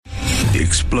The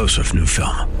explosive new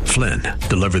film, Flynn,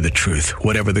 deliver the truth,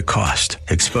 whatever the cost,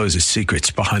 exposes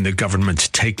secrets behind the government's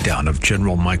takedown of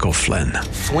General Michael Flynn.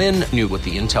 Flynn knew what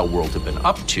the intel world had been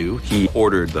up to. He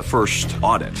ordered the first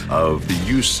audit of the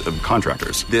use of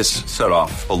contractors. This set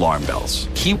off alarm bells.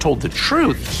 He told the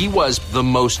truth. He was the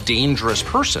most dangerous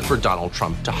person for Donald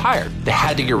Trump to hire. They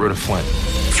had to get rid of Flynn.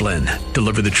 Flynn,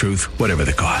 deliver the truth, whatever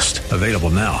the cost. Available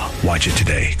now. Watch it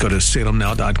today. Go to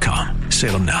salemnow.com.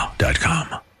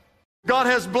 salemnow.com. God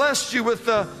has blessed you with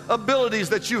the abilities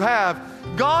that you have.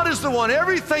 God is the one.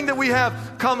 Everything that we have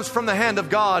comes from the hand of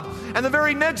God. And the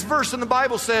very next verse in the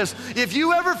Bible says, if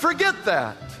you ever forget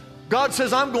that, God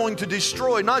says, I'm going to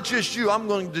destroy, not just you, I'm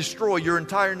going to destroy your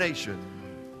entire nation.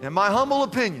 In my humble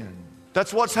opinion,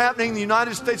 that's what's happening in the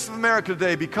United States of America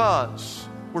today, because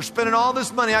we're spending all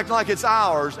this money acting like it's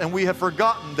ours, and we have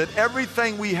forgotten that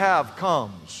everything we have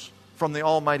comes from the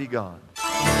Almighty God.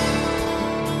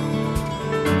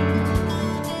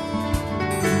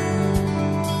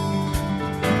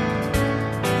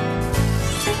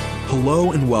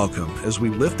 Hello and welcome as we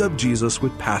lift up Jesus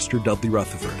with Pastor Dudley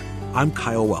Rutherford. I'm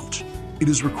Kyle Welch. It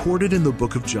is recorded in the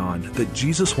book of John that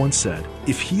Jesus once said,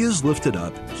 if he is lifted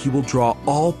up, he will draw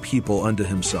all people unto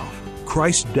himself.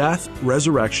 Christ's death,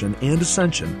 resurrection, and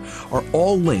ascension are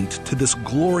all linked to this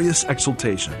glorious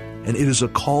exaltation, and it is a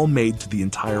call made to the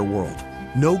entire world.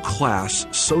 No class,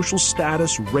 social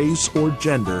status, race, or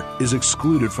gender is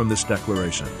excluded from this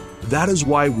declaration. That is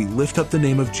why we lift up the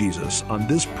name of Jesus on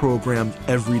this program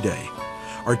every day.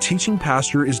 Our teaching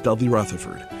pastor is Dudley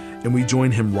Rutherford, and we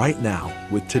join him right now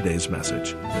with today's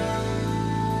message.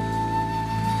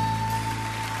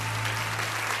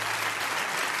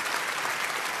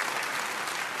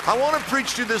 I want to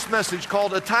preach to you this message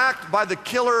called Attacked by the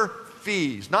Killer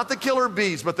Fees. Not the killer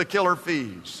bees, but the killer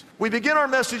fees. We begin our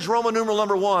message, Roman numeral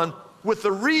number 1, with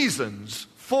the reasons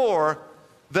for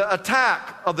the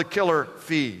attack of the killer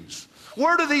fees.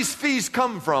 Where do these fees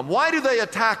come from? Why do they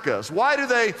attack us? Why do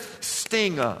they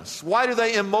sting us? Why do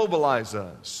they immobilize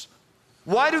us?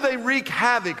 Why do they wreak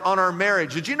havoc on our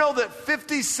marriage? Did you know that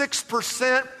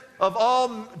 56% of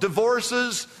all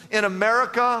divorces in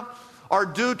America are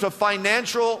due to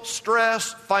financial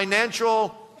stress,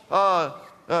 financial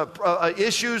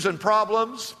issues and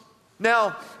problems?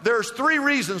 Now, there's 3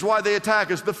 reasons why they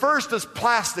attack us. The first is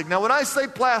plastic. Now, when I say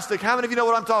plastic, how many of you know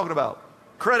what I'm talking about?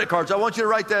 Credit cards. I want you to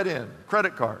write that in.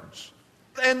 Credit cards.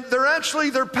 And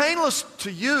they're painless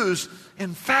to use.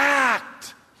 In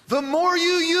fact, the more you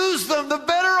use them, the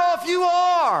better off you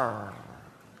are.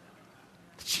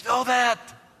 Did you know that?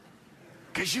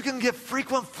 Because you can get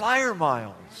frequent flyer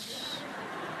miles.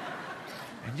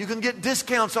 And you can get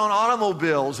discounts on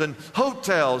automobiles and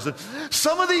hotels. And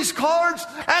some of these cards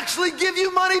actually give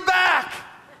you money back.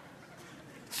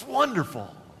 It's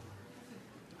wonderful.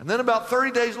 And then about 30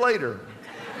 days later,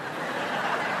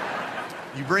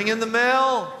 you bring in the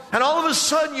mail, and all of a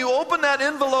sudden you open that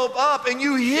envelope up and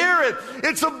you hear it.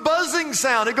 It's a buzzing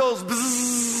sound. It goes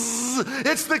bzzz.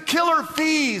 It's the killer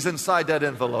fees inside that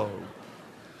envelope.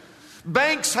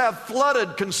 Banks have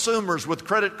flooded consumers with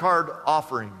credit card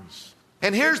offerings.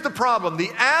 And here's the problem.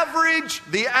 The average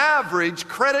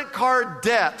credit card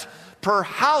debt per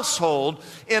household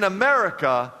in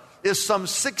America is some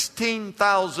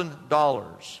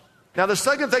 $16,000. Now, the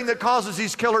second thing that causes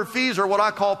these killer fees are what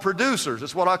I call producers.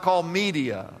 It's what I call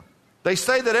media. They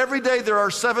say that every day there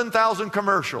are 7,000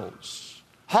 commercials.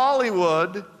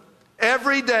 Hollywood,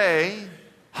 every day,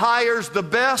 hires the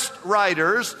best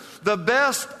writers, the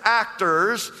best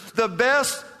actors, the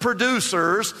best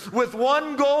producers with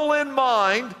one goal in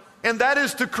mind, and that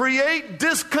is to create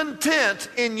discontent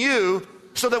in you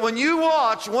so that when you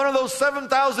watch one of those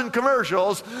 7,000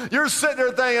 commercials, you're sitting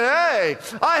there thinking, hey,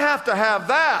 I have to have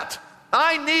that.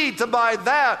 I need to buy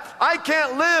that. I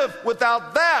can't live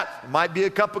without that. It might be a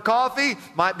cup of coffee,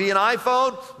 might be an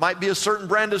iPhone, might be a certain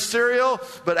brand of cereal,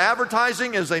 but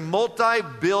advertising is a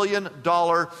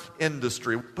multi-billion-dollar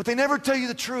industry. But they never tell you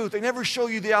the truth. They never show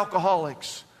you the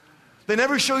alcoholics. They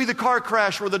never show you the car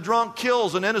crash where the drunk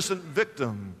kills an innocent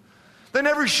victim. They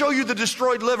never show you the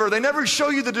destroyed liver. They never show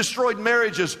you the destroyed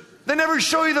marriages. They never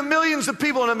show you the millions of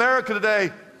people in America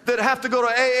today that have to go to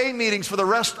AA meetings for the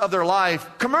rest of their life.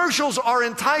 Commercials are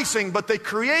enticing, but they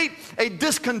create a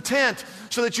discontent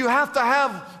so that you have to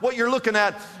have what you're looking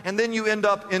at, and then you end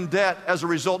up in debt as a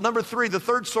result. Number 3, the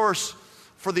third source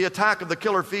for the attack of the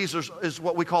killer fees is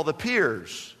what we call the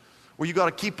peers, where you got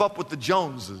to keep up with the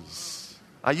Joneses.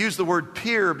 I use the word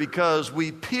peer because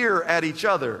we peer at each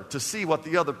other to see what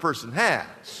the other person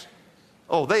has.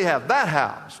 Oh, they have that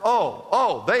house.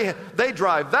 Oh, they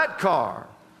drive that car.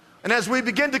 And as we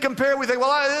begin to compare, we think,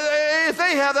 well, if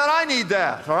they have that, I need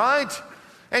that, all right?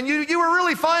 And you were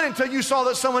really fine until you saw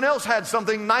that someone else had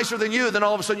something nicer than you, then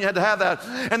all of a sudden you had to have that.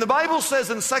 And the Bible says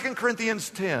in 2 Corinthians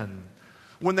 10,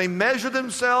 when they measure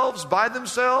themselves by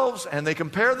themselves and they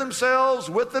compare themselves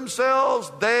with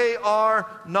themselves, they are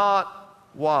not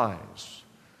wise.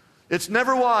 It's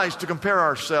never wise to compare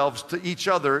ourselves to each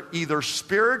other, either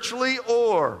spiritually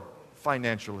or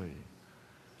financially.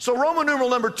 So Roman numeral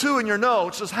number 2 in your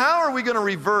notes is, how are we going to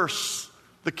reverse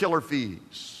the killer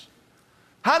fees?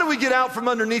 How do we get out from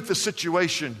underneath the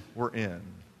situation we're in?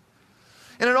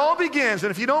 And it all begins, and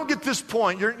if you don't get this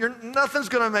point, nothing's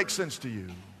going to make sense to you.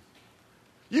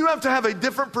 You have to have a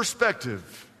different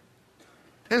perspective.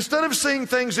 Instead of seeing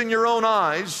things in your own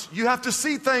eyes, you have to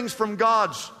see things from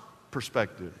God's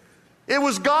perspective. It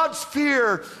was God's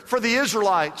fear for the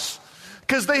Israelites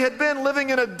because they had been living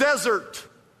in a desert.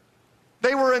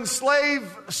 They were in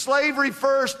slavery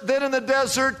first, then in the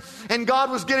desert, and God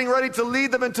was getting ready to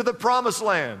lead them into the promised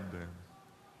land.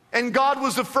 And God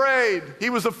was afraid. He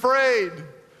was afraid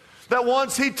that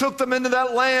once He took them into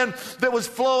that land that was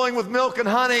flowing with milk and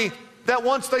honey, that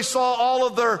once they saw all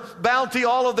of their bounty,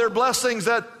 all of their blessings,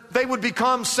 that they would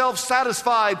become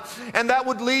self-satisfied, and that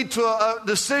would lead to a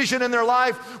decision in their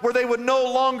life where they would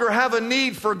no longer have a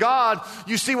need for God.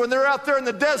 You see, when they're out there in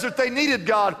the desert, they needed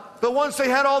God. But once they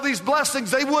had all these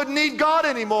blessings, they wouldn't need God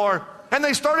anymore. And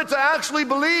they started to actually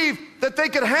believe that they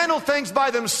could handle things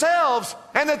by themselves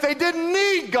and that they didn't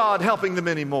need God helping them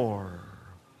anymore.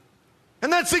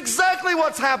 And that's exactly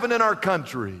what's happened in our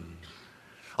country.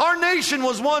 Our nation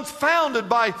was once founded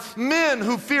by men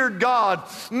who feared God,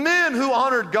 men who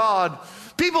honored God.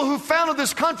 People who founded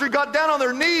this country got down on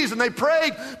their knees and they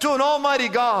prayed to an almighty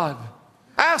God,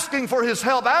 asking for His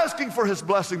help, asking for His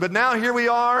blessing. But now here we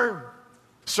are,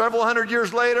 several hundred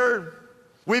years later.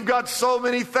 We've got so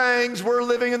many things. We're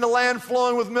living in the land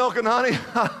flowing with milk and honey.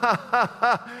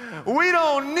 We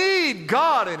don't need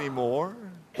God anymore.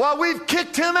 Well, we've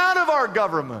kicked Him out of our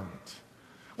government.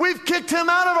 We've kicked Him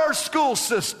out of our school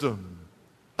system.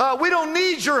 We don't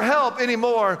need your help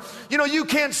anymore. You know, you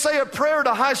can't say a prayer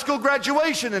to high school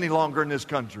graduation any longer in this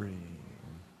country.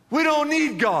 We don't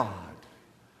need God.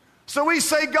 So we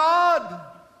say, God,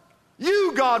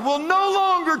 you, God, will no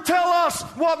longer tell us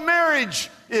what marriage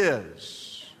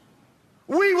is.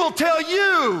 We will tell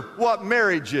you what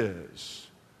marriage is.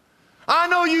 I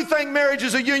know you think marriage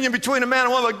is a union between a man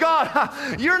and woman, but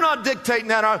God, you're not dictating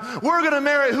that. We're going to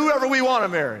marry whoever we want to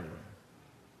marry,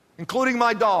 including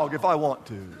my dog if I want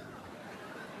to.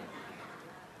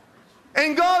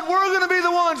 And God, we're going to be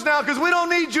the ones now because we don't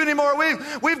need you anymore.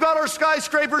 We've got our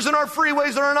skyscrapers and our freeways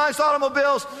and our nice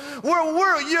automobiles.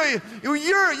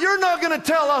 You're not going to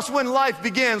tell us when life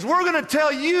begins. We're going to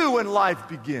tell you when life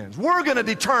begins. We're going to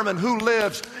determine who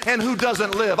lives and who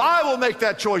doesn't live. I will make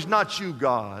that choice, not you,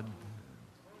 God.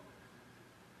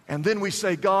 And then we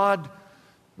say, God,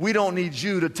 we don't need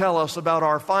you to tell us about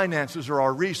our finances or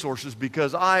our resources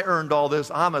because I earned all this.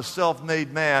 I'm a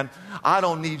self-made man. I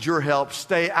don't need your help.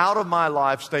 Stay out of my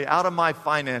life. Stay out of my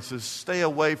finances. Stay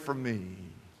away from me.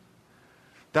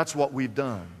 That's what we've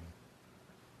done.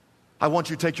 I want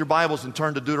you to take your Bibles and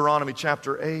turn to Deuteronomy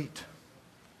chapter 8.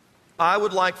 I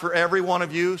would like for every one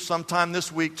of you sometime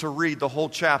this week to read the whole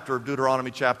chapter of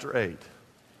Deuteronomy chapter 8.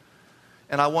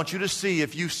 And I want you to see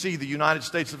if you see the United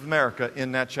States of America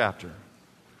in that chapter.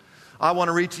 I want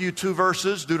to read to you 2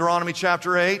 verses, Deuteronomy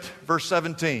chapter 8, verse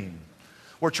 17.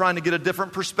 We're trying to get a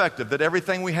different perspective, that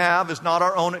everything we have is not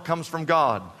our own, it comes from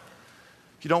God.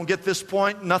 If you don't get this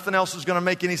point, nothing else is going to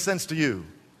make any sense to you.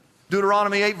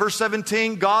 Deuteronomy 8, verse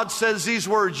 17, God says these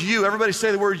words, you, everybody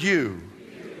say the word you.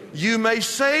 You may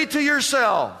say to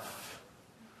yourself,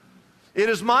 it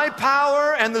is my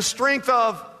power and the strength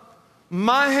of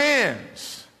my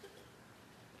hands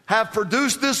have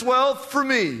produced this wealth for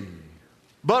me.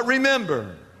 But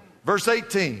remember, verse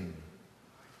 18,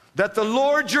 that the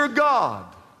Lord your God,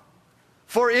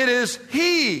 for it is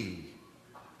He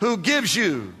who gives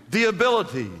you the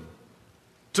ability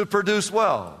to produce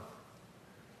wealth.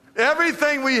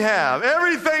 Everything we have,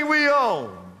 everything we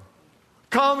own,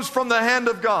 comes from the hand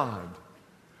of God.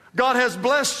 God has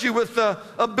blessed you with the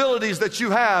abilities that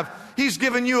you have. He's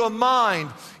given you a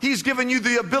mind. He's given you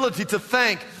the ability to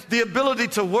think, the ability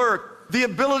to work, the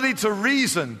ability to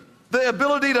reason, the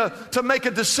ability to make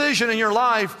a decision in your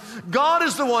life. God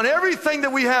is the one. Everything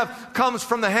that we have comes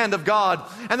from the hand of God.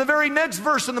 And the very next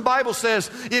verse in the Bible says,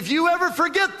 if you ever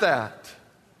forget that,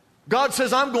 God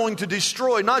says, I'm going to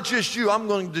destroy, not just you, I'm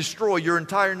going to destroy your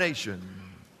entire nation.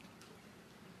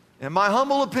 In my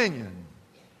humble opinion,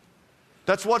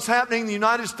 that's what's happening in the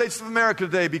United States of America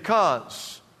today,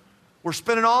 because we're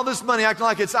spending all this money acting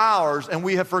like it's ours, and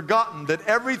we have forgotten that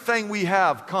everything we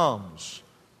have comes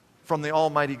from the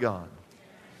Almighty God.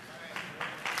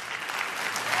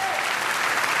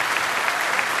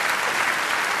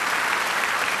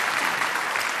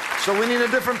 So we need a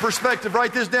different perspective.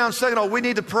 Write this down. Second, we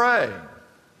need to pray.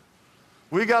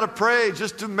 We got to pray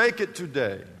just to make it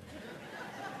today.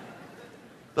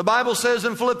 The Bible says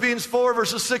in Philippians 4,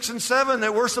 verses 6 and 7,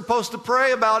 that we're supposed to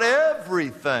pray about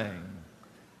everything.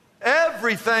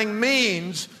 Everything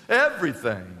means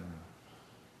everything.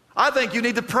 I think you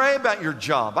need to pray about your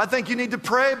job. I think you need to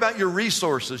pray about your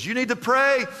resources. You need to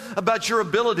pray about your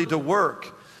ability to work.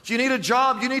 If you need a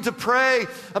job, you need to pray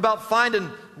about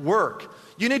finding work.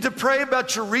 You need to pray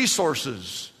about your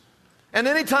resources. And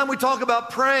anytime we talk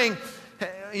about praying,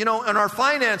 in our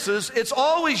finances, it's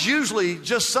always usually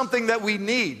just something that we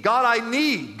need. God, I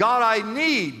need. God, I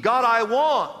need. God, I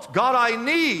want. God, I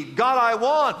need. God, I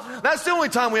want. That's the only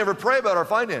time we ever pray about our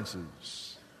finances.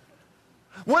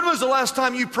 When was the last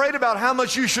time you prayed about how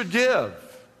much you should give?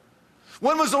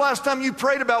 When was the last time you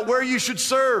prayed about where you should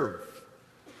serve?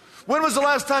 When was the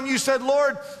last time you said,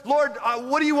 Lord,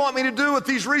 what do you want me to do with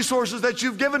these resources that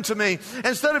you've given to me?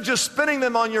 Instead of just spending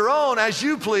them on your own as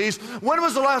you please, when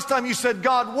was the last time you said,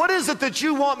 God, what is it that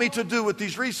you want me to do with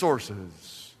these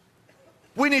resources?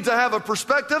 We need to have a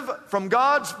perspective from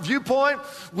God's viewpoint.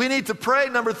 We need to pray.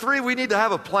 Number 3, we need to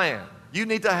have a plan. You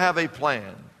need to have a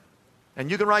plan. And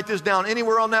you can write this down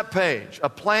anywhere on that page. A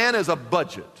plan is a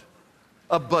budget.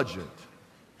 A budget.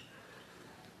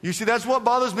 You see, that's what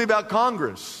bothers me about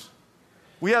Congress.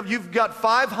 You've got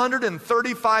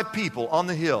 535 people on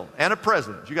the Hill and a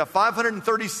president. You got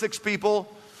 536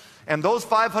 people, and those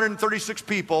 536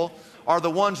 people are the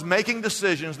ones making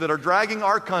decisions that are dragging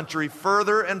our country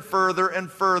further and further and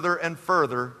further and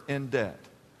further in debt.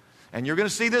 And you're going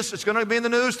to see this. It's going to be in the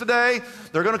news today.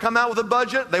 They're going to come out with a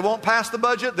budget. They won't pass the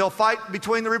budget. They'll fight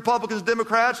between the Republicans and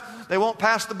Democrats. They won't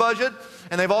pass the budget.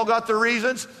 And they've all got their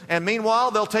reasons. And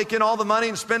meanwhile, they'll take in all the money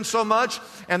and spend so much.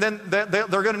 And then they're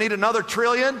going to need another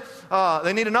trillion.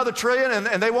 They need another trillion.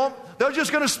 And they won't. They're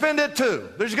just going to spend it too.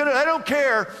 They don't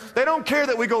care. They don't care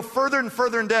that we go further and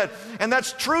further in debt. And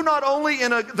that's true not only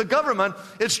in the government.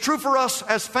 It's true for us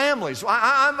as families.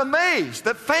 I'm amazed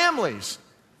that families...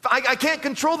 I can't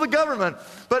control the government,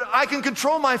 but I can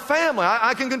control my family.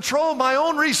 I can control my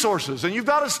own resources, and you've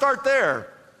got to start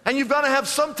there. And you've got to have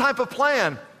some type of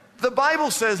plan. The Bible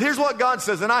says, here's what God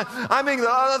says, and I mean,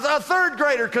 a third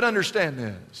grader could understand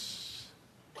this.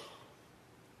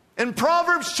 In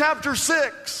Proverbs chapter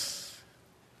 6,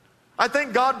 I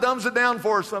think God dumbs it down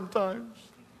for us sometimes.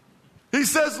 He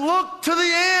says, look to the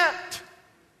ant.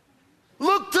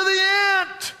 Look to the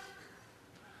ant.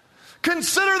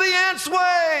 Consider the ant's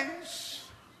ways.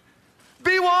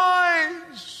 Be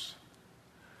wise.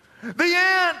 The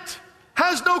ant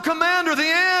has no commander. The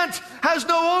ant has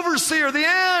no overseer. The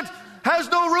ant has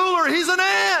no ruler. He's an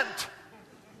ant.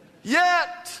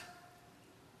 Yet,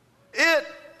 it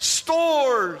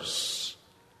stores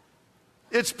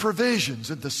its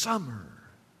provisions in the summer.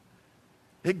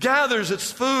 It gathers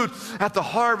its food at the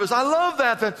harvest. I love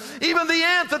that even the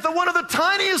ant, that one of the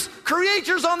tiniest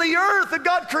creatures on the earth that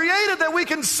God created that we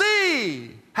can see,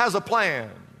 has a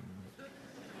plan.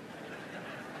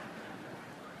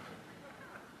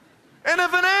 And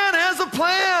if an ant has a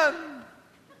plan,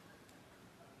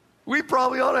 we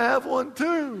probably ought to have one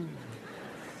too.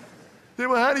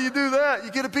 Well, how do you do that?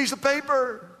 You get a piece of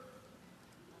paper.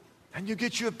 And you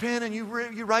get you a pen and you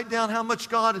write down how much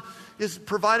God is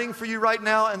providing for you right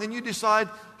now. And then you decide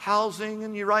housing,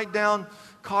 and you write down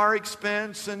car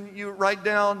expense, and you write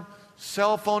down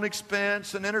cell phone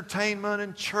expense and entertainment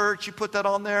and church. You put that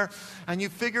on there and you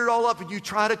figure it all up, and you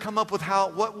try to come up with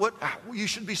what you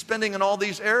should be spending in all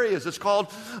these areas. It's called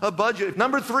a budget.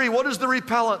 Number 3, what is the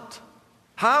repellent?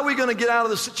 How are we going to get out of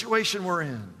the situation we're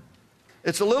in?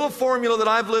 It's a little formula that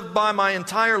I've lived by my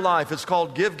entire life. It's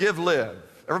called give, give, live.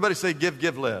 Everybody say give,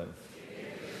 give, live.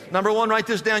 Number 1, write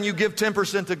this down. You give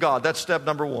 10% to God. That's step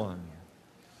number 1.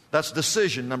 That's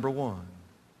decision number 1.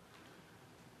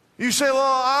 You say, well,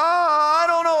 I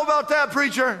don't know about that,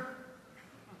 preacher.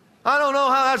 I don't know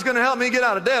how that's going to help me get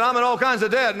out of debt. I'm in all kinds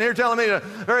of debt, and you're telling me the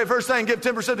very first thing, give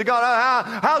 10% to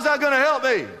God. How's that going to help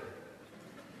me?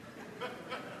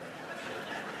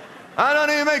 That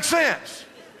doesn't even make sense.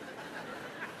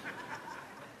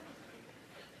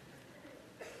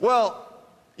 Well,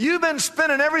 you've been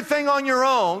spending everything on your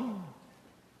own.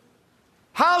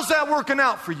 How's that working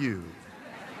out for you?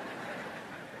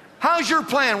 How's your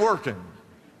plan working?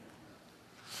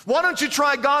 Why don't you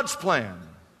try God's plan?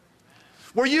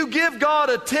 Where you give God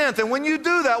a tenth, and when you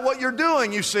do that, what you're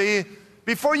doing, you see,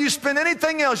 before you spend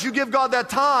anything else, you give God that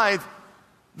tithe,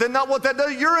 then not what that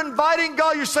does. You're inviting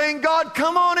God, you're saying, God,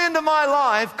 come on into my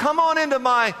life, come on into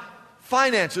my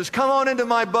Finances, come on into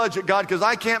my budget, God, because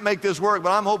I can't make this work,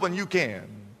 but I'm hoping you can.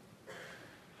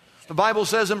 The Bible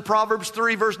says in Proverbs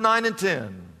 3, verse 9 and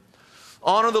 10,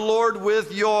 honor the Lord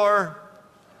with your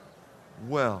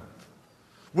wealth,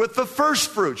 with the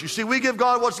first fruits. You see, we give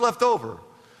God what's left over.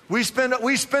 We spend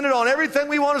it on everything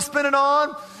we want to spend it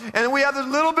on, and then we have this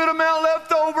little bit amount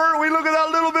left over, and we look at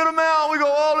that little bit amount, and we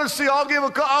go, oh, let's see, I'll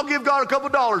give God a couple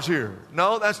dollars here.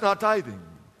 No, that's not tithing.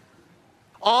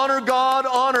 Honor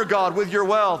God with your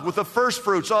wealth, with the first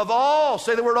fruits of all,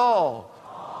 say the word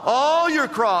all your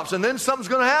crops, and then something's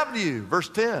going to happen to you. Verse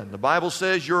 10, the Bible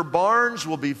says, your barns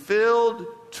will be filled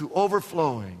to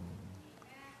overflowing,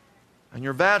 and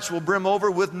your vats will brim over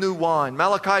with new wine.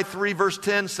 Malachi 3 verse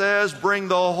 10 says, bring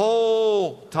the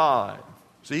whole tithe.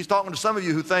 See, he's talking to some of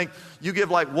you who think you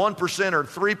give like 1% or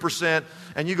 3%,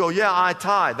 and you go, yeah, I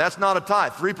tithe. That's not a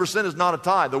tithe. 3% is not a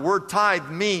tithe. The word tithe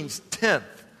means tenth.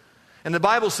 And the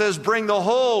Bible says, bring the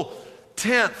whole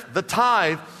tenth, the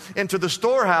tithe, into the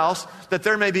storehouse, that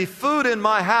there may be food in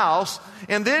my house.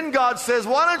 And then God says,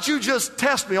 why don't you just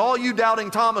test me, all you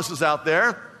doubting Thomases out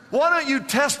there? Why don't you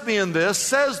test me in this,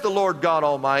 says the Lord God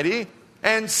Almighty,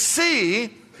 and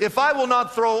see if I will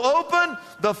not throw open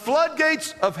the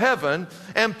floodgates of heaven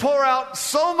and pour out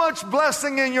so much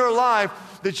blessing in your life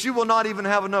that you will not even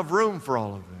have enough room for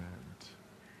all of that.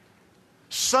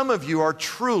 Some of you are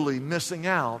truly missing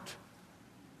out,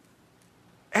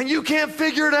 and you can't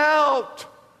figure it out.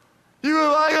 You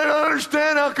go, I don't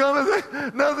understand how come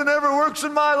nothing ever works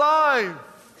in my life.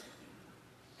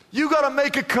 You got to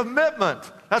make a commitment.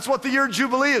 That's what the year of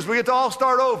Jubilee is. We get to all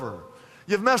start over.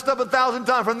 You've messed up 1,000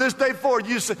 times. From this day forward,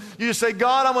 you say,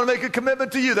 God, I'm going to make a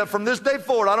commitment to you that from this day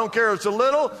forward, I don't care if it's a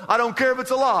little, I don't care if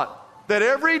it's a lot, that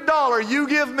every dollar you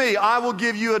give me, I will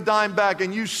give you a dime back,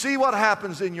 and you see what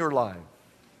happens in your life.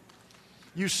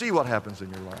 You see what happens in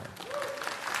your life.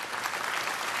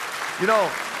 You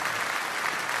know,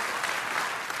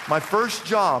 my first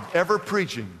job ever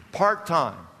preaching,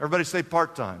 part-time. Everybody say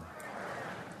part-time.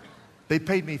 They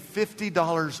paid me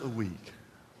 $50 a week.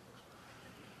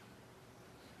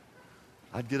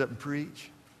 I'd get up and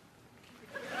preach.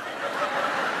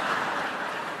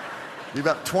 Be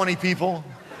about 20 people.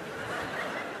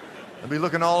 I'd be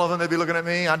looking at all of them. They'd be looking at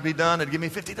me. I'd be done. They'd give me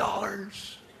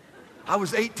 $50. I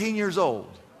was 18 years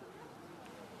old.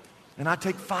 And I'd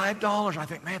take $5. I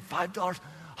think, man, $5.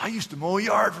 I used to mow a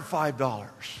yard for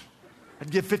 $5. I'd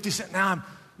give 50 cents. Now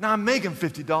I'm making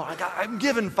 $50. I'm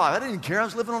giving $5. I didn't even care. I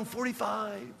was living on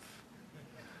 45.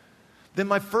 Then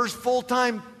my first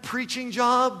full-time preaching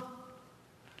job,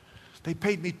 they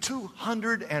paid me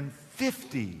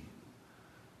 $250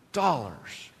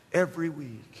 every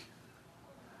week.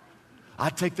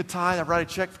 I'd take the tithe. I'd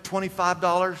write a check for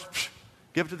 $25,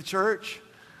 give it to the church.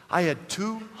 I had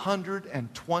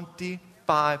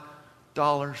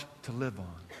 $225 to live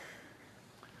on.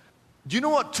 Do you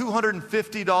know what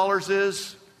 $250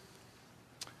 is?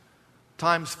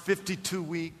 Times 52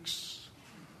 weeks.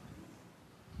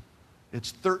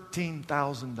 It's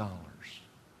 $13,000.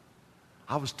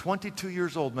 I was 22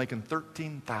 years old making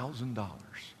 $13,000.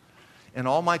 And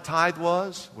all my tithe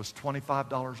was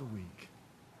 $25 a week.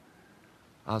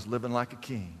 I was living like a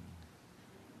king.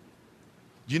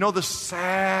 Do you know the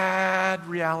sad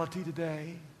reality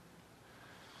today?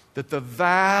 That the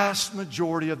vast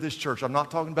majority of this church, I'm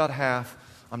not talking about half,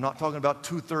 I'm not talking about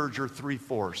 2/3 or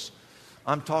 3/4.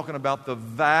 I'm talking about the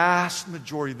vast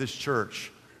majority of this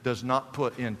church does not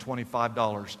put in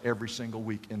 $25 every single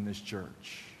week in this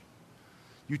church.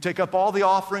 You take up all the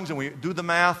offerings and we do the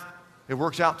math, it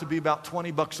works out to be about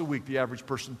 $20 a week the average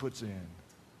person puts in.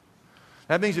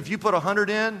 That means if you put 100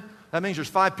 in, that means there's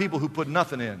 5 people who put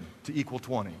nothing in to equal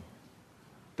 20.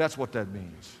 That's what that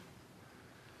means.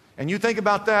 And you think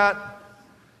about that,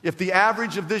 if the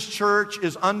average of this church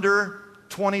is under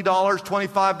 $20,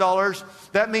 $25,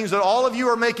 that means that all of you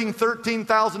are making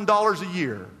 $13,000 a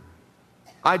year.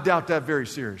 I doubt that very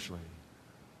seriously.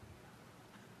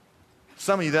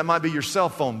 Some of you, that might be your cell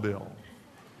phone bill.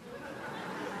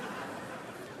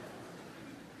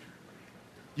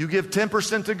 You give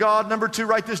 10% to God. Number 2,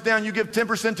 write this down. You give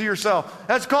 10% to yourself.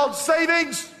 That's called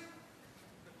savings.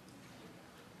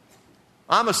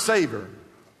 I'm a saver.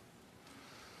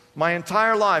 My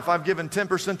entire life, I've given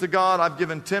 10% to God. I've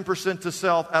given 10% to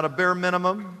self at a bare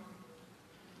minimum.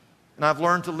 And I've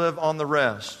learned to live on the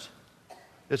rest.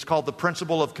 It's called the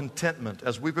principle of contentment.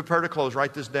 As we prepare to close,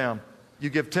 write this down. You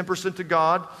give 10% to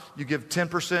God. You give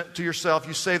 10% to yourself.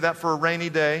 You save that for a rainy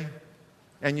day.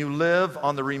 And you live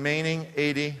on the remaining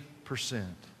 80%. You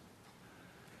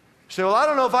say, well, I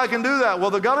don't know if I can do that.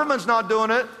 Well, the government's not doing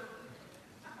it.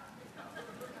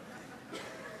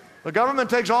 The government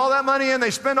takes all that money in,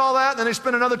 they spend all that, and then they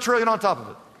spend another $1 trillion on top of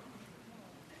it.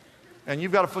 And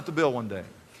you've got to foot the bill one day.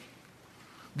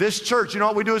 This church, you know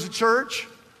what we do as a church?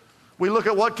 We look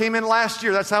at what came in last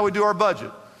year. That's how we do our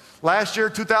budget. Last year,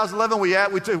 2011,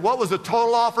 we took what was the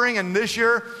total offering, and this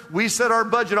year, we set our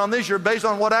budget on this year based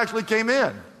on what actually came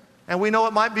in. And we know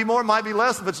it might be more, it might be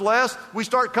less. If it's less, we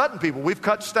start cutting people. We've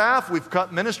cut staff, we've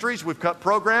cut ministries, we've cut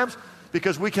programs,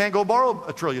 because we can't go borrow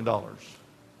 $1 trillion.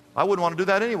 I wouldn't want to do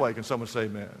that anyway. Can someone say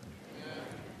amen?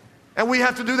 And we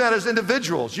have to do that as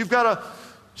individuals. You've got to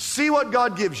see what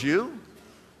God gives you.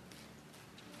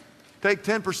 Take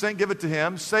 10%, give it to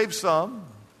Him, save some,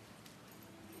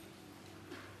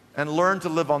 and learn to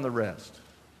live on the rest.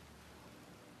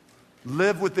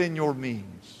 Live within your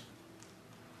means.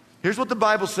 Here's what the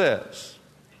Bible says.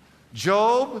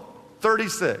 Job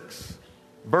 36,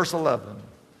 verse 11.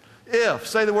 If,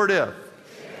 say the word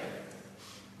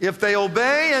if they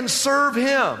obey and serve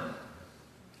Him,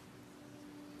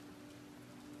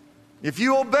 if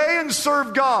you obey and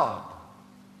serve God,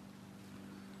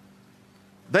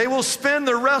 they will spend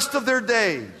the rest of their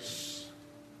days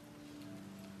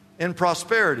in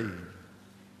prosperity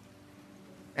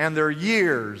and their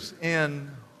years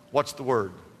in, what's the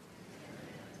word?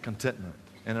 Contentment.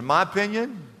 And in my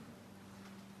opinion,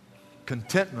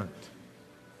 contentment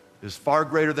is far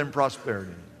greater than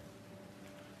prosperity.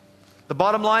 The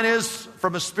bottom line is,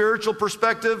 from a spiritual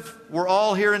perspective, we're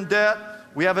all here in debt.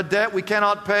 We have a debt we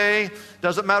cannot pay.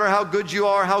 Doesn't matter how good you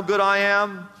are, how good I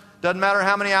am. Doesn't matter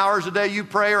how many hours a day you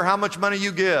pray or how much money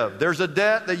you give. There's a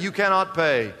debt that you cannot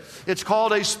pay. It's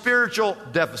called a spiritual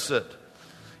deficit.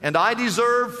 And I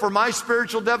deserve for my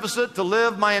spiritual deficit to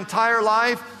live my entire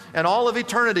life and all of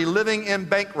eternity living in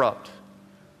bankrupt.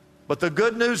 But the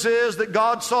good news is that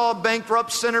God saw a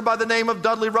bankrupt sinner by the name of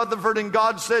Dudley Rutherford, and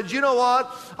God said, you know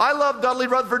what? I love Dudley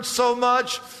Rutherford so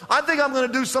much, I think I'm going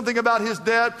to do something about his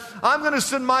debt. I'm going to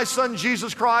send my son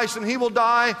Jesus Christ, and he will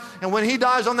die. And when he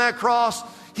dies on that cross,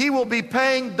 he will be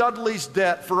paying Dudley's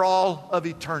debt for all of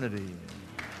eternity.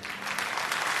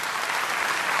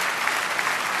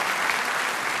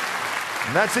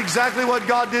 And that's exactly what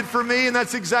God did for me, and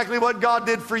that's exactly what God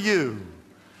did for you.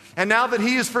 And now that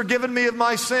He has forgiven me of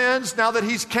my sins, now that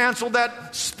He's canceled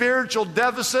that spiritual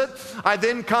deficit, I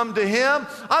then come to Him.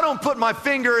 I don't put my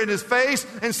finger in His face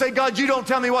and say, God, you don't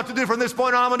tell me what to do from this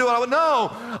point on. I'm going to do what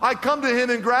No, I come to Him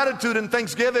in gratitude and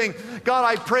thanksgiving. God,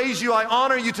 I praise You. I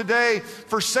honor You today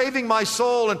for saving my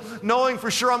soul and knowing for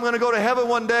sure I'm going to go to heaven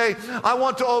one day. I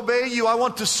want to obey You. I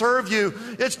want to serve You.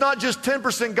 It's not just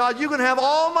 10%. God, you can have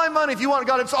all my money if you want.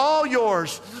 God, it's all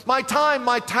Yours. My time,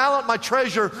 my talent, my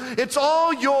treasure, it's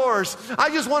all Yours.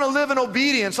 I just want to live in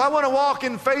obedience. I want to walk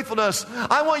in faithfulness.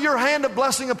 I want Your hand of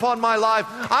blessing upon my life.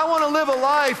 I want to live a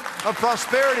life of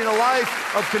prosperity and a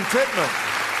life of contentment.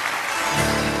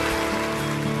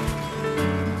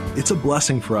 It's a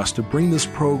blessing for us to bring this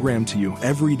program to you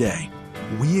every day.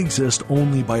 We exist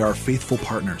only by our faithful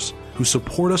partners who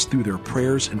support us through their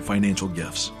prayers and financial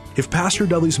gifts. If Pastor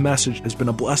Dudley's message has been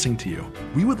a blessing to you,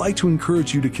 we would like to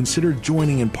encourage you to consider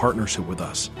joining in partnership with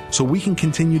us so we can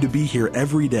continue to be here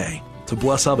every day to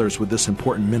bless others with this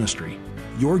important ministry.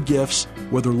 Your gifts,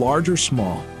 whether large or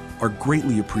small, are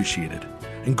greatly appreciated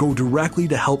and go directly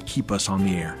to help keep us on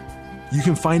the air. You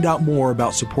can find out more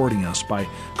about supporting us by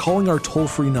calling our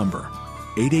toll-free number,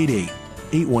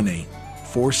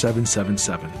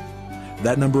 888-818-4777.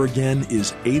 That number again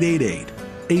is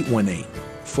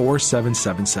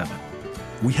 888-818-4777.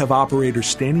 We have operators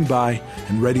standing by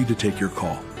and ready to take your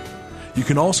call. You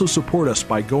can also support us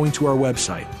by going to our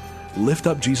website,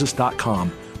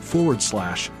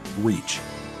 liftupjesus.com/reach.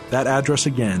 That address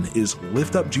again is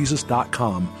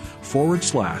liftupjesus.com/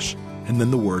 and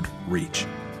then the word reach.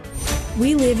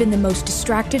 We live in the most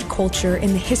distracted culture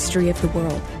in the history of the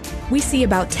world. We see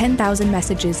about 10,000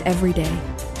 messages every day.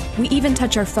 We even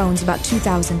touch our phones about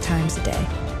 2,000 times a day.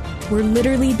 We're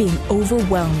literally being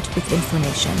overwhelmed with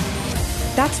information.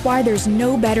 That's why there's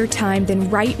no better time than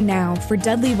right now for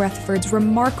Dudley Rutherford's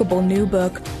remarkable new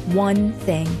book, One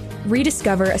Thing.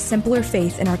 Rediscover a simpler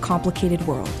faith in our complicated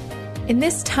world. In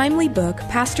this timely book,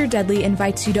 Pastor Dudley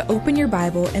invites you to open your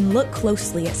Bible and look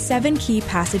closely at 7 key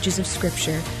passages of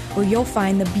Scripture where you'll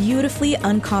find the beautifully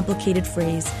uncomplicated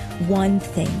phrase, one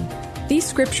thing. These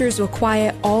scriptures will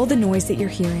quiet all the noise that you're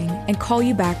hearing and call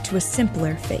you back to a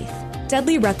simpler faith.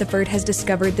 Dudley Rutherford has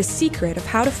discovered the secret of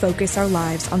how to focus our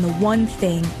lives on the one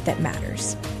thing that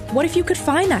matters. What if you could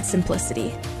find that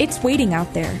simplicity? It's waiting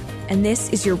out there, and this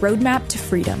is your roadmap to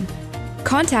freedom.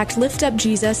 Contact Lift Up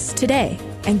Jesus today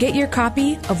and get your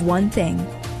copy of One Thing,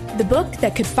 the book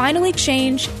that could finally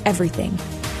change everything.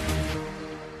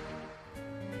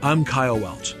 I'm Kyle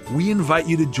Welch. We invite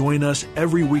you to join us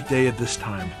every weekday at this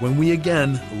time when we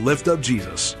again lift up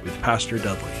Jesus with Pastor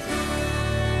Dudley.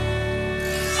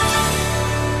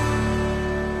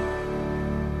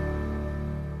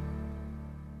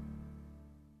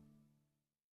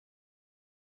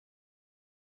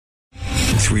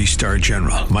 Three-star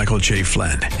General Michael J.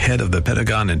 Flynn, head of the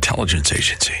Pentagon Intelligence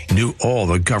Agency, knew all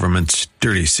the government's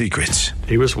dirty secrets.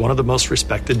 He was one of the most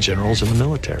respected generals in the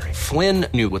military. Flynn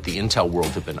knew what the intel world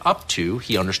had been up to.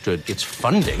 He understood its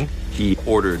funding. He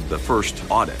ordered the first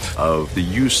audit of the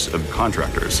use of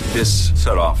contractors. This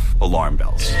set off alarm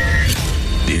bells.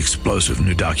 The explosive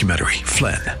new documentary,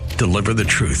 Flynn, Deliver the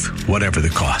Truth, Whatever the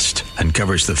Cost,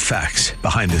 uncovers the facts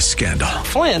behind this scandal.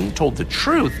 Flynn told the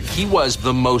truth. He was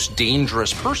the most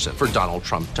dangerous person for Donald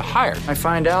Trump to hire. I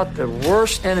find out the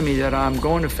worst enemy that I'm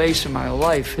going to face in my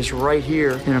life is right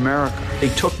here in America. They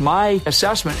took my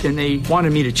assessment and they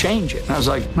wanted me to change it. And I was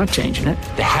like, I'm not changing it.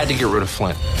 They had to get rid of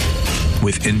Flynn.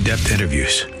 With in-depth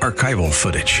interviews, archival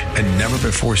footage, and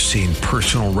never-before-seen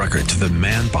personal records of the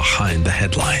man behind the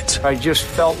headlines. I just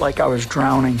felt like I was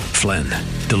drowning. Flynn,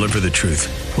 Deliver the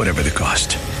Truth, Whatever the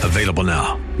Cost. Available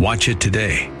now. Watch it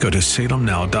today. Go to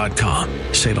salemnow.com.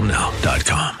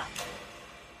 salemnow.com.